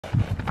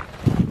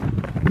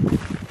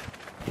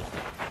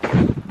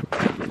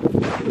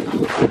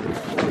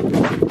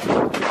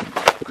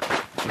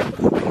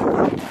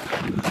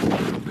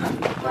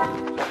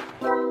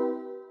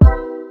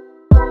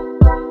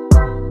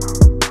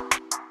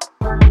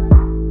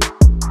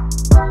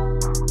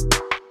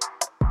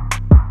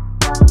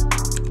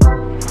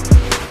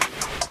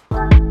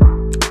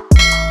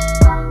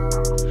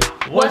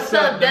What's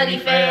up,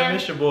 Dougie fam?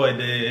 It's your boy,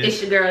 Dej.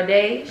 It's your girl,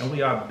 Dej. And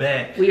we are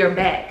back. We are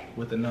back.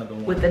 With another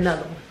one. With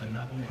another one.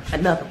 Another one.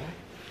 Another one.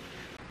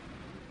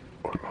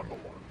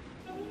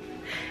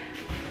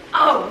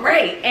 All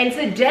right, and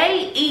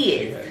today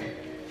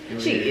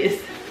is... She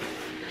is.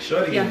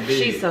 Shorty Yeah, is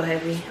big. she's so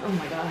heavy. Oh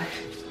my gosh,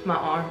 my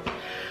arm.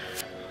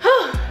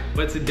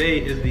 But today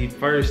is the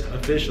first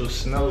official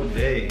snow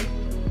day.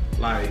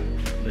 Like,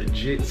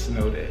 legit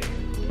snow day.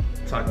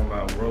 Talking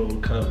about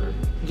road covered.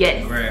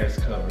 Yes. Grass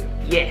covered.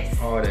 Yes.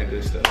 All that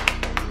good stuff.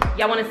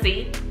 Y'all wanna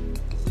see?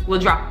 We'll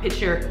drop a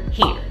picture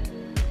here.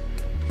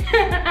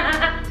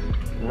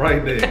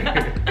 Right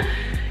there.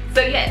 So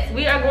yes,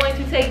 we are going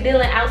to take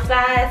Dylan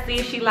outside, see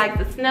if she likes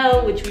the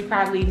snow, which we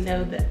probably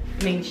know that,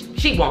 I mean,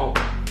 she won't.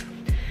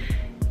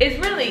 It's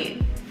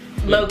really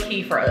low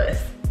key for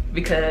us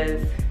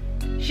because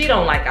she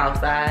don't like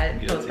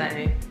outside, so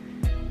thing.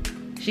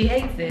 She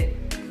hates it.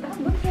 Stop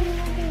looking at me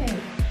like that.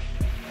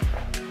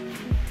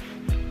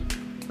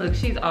 Look,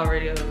 she's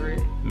already over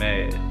it.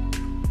 Mad.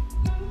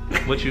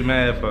 What you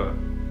mad for?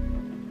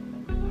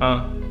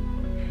 Huh?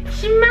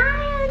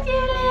 Smile,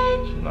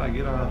 Dylan. She like,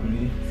 get off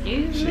me.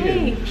 Excuse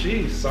me.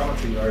 She's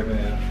salty right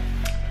now.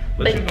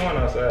 But you're going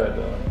outside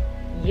though.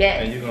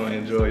 Yes. And you're gonna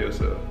enjoy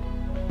yourself.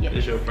 Yes.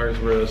 It's your first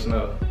real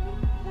snow.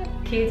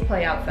 Kids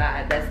play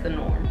outside, that's the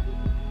norm.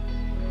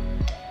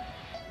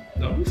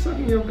 Don't be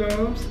sucking your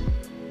gums.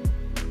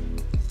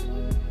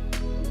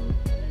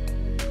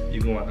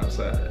 You going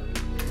outside.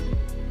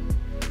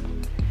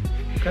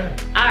 Okay.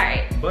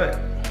 Alright. But,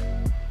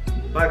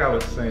 like I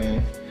was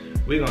saying,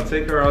 we're gonna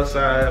take her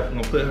outside, we're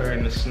gonna put her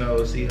in the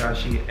snow, see how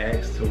she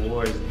acts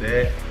towards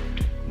that.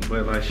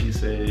 But like she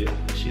said,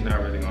 she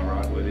not really gonna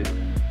rock with it.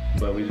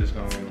 But we just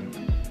gonna...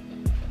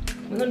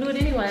 We're gonna do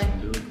it anyway.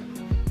 Do it.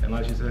 And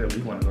like she said,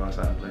 we wanna go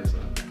outside and play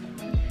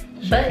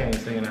something. She But can't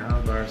stay in the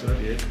house by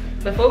herself yet.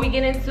 before we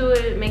get into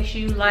it, make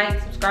sure you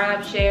like,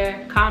 subscribe,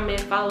 share,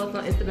 comment, follow us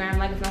on Instagram,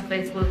 like us on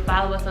Facebook,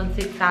 follow us on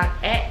TikTok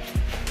at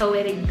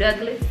Poetic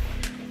Douglas.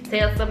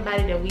 Tell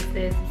somebody that we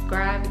said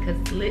subscribe because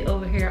it's lit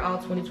over here all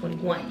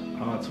 2021.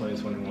 All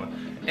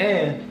 2021.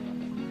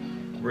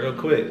 And real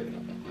quick,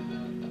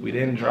 we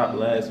didn't drop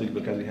last week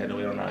because we had to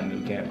wait on our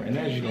new camera. And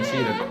as you can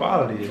see, the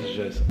quality is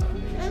just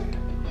amazing.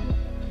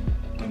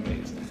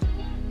 Amazing.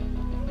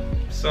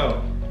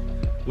 So,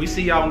 we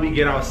see y'all when we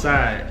get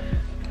outside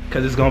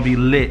because it's gonna be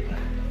lit.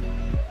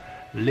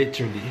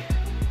 Literally.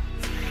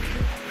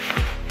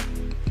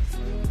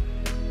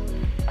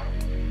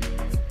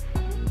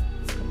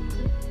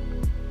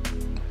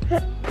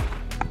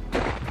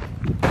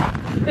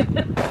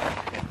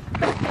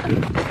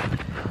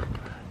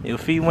 Your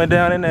feet went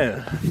down in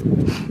there.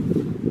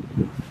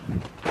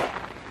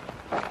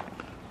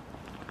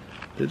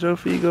 Did your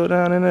feet go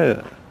down in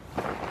there?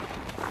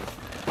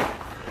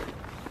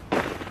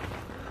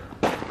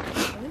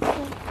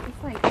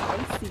 It's like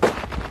icy.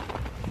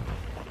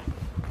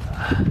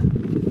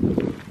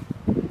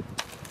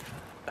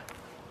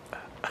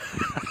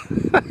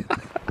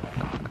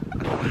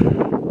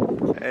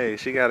 Hey,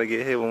 she gotta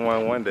get hit with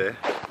one day.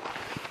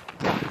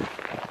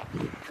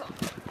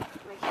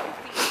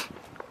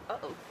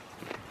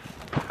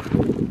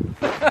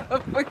 I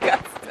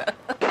forgot stuff.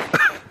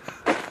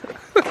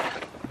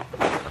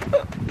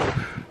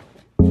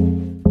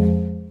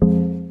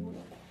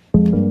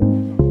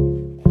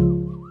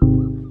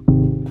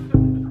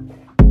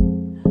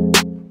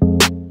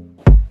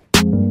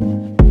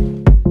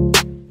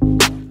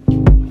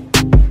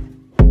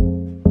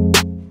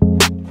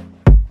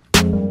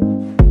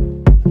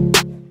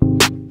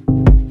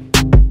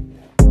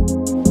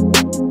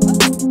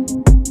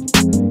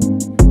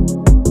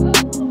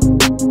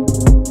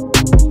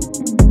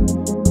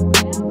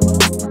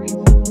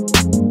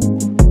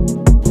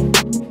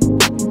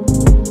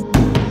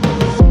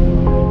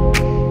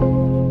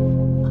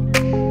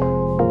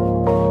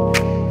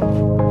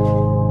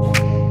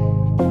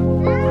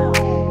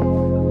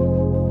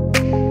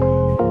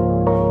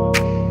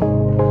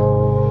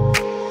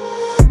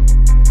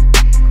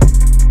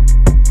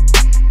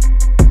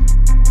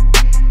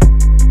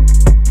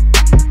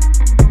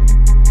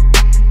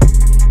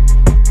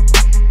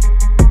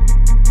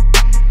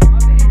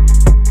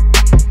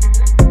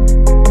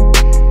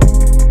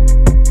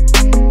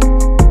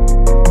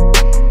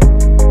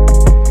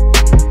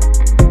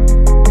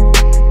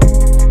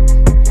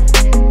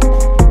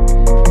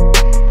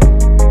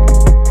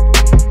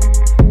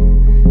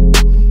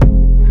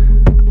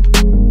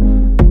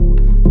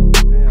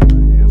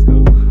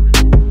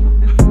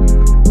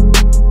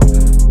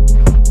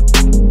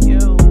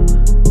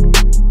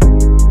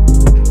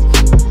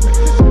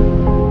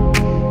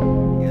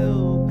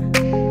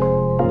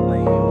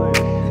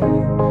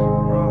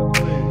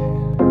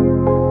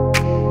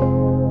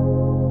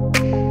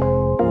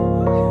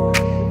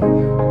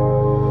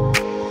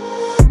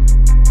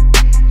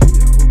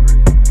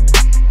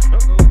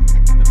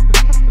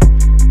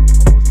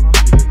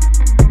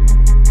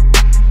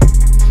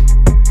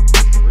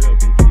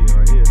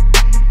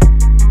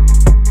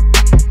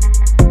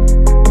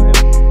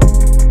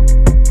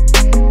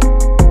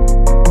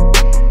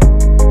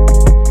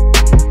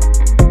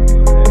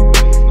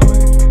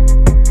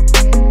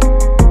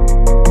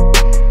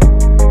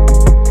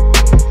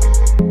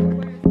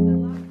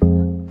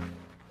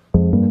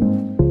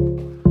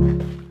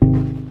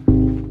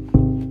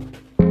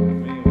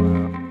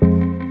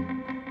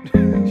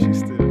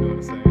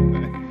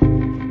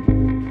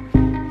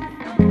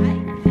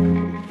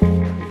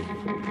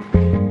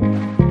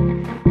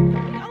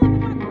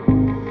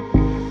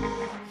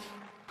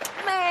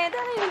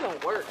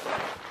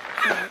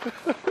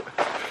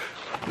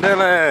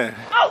 Dylan.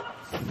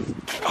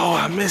 Oh,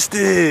 I missed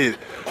it.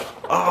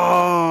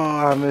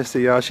 Oh, I missed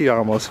it, y'all. She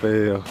almost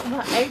fell.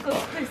 My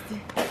ankle's twisted.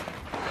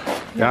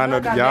 Y'all know,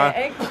 y'all.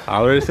 I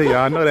already said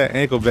y'all know that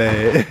ankle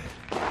bad.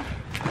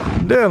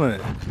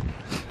 Dylan.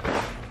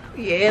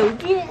 Yeah, we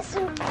get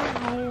some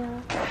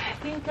mail.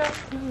 Get us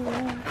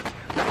some.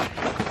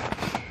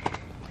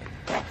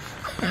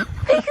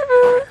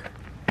 Peekaboo.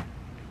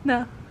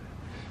 No.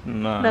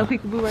 Nah. No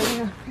peekaboo right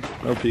now.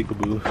 No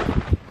peekaboo.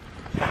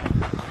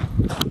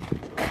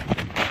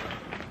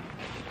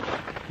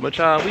 But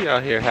y'all, we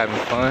out here having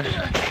fun.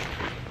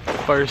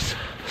 First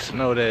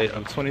snow day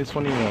of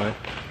 2021.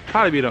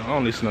 Probably be the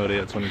only snow day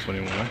of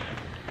 2021.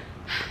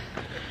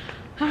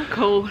 I'm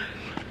cold.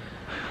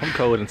 I'm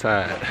cold and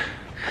tired.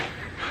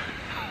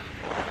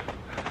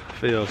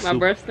 Feel My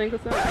breath stinks or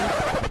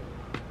something.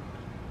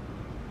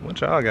 What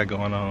y'all got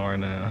going on right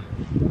now?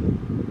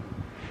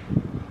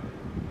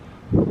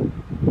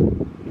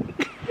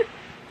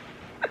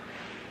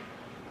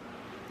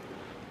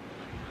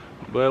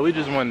 But we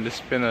just wanted to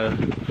spend a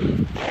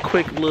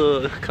quick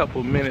little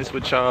couple minutes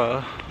with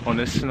y'all on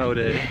this snow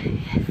day.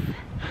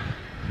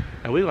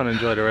 And we're gonna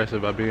enjoy the rest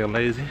of it by being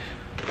lazy.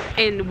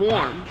 And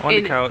warm. On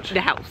in the couch.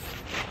 The house.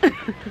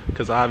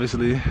 Cause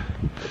obviously,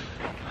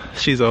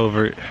 she's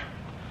over it.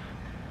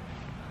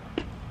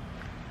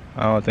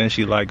 I don't think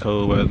she like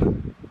cold weather.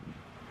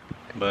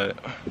 But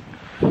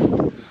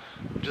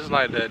just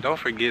like that, don't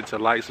forget to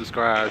like,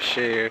 subscribe,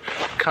 share,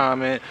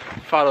 comment,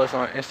 follow us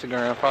on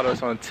Instagram, follow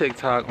us on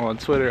TikTok, on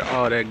Twitter,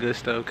 all that good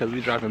stuff, because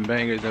we dropping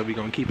bangers and we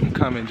gonna keep them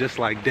coming just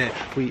like that.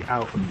 We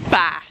out.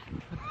 Bye.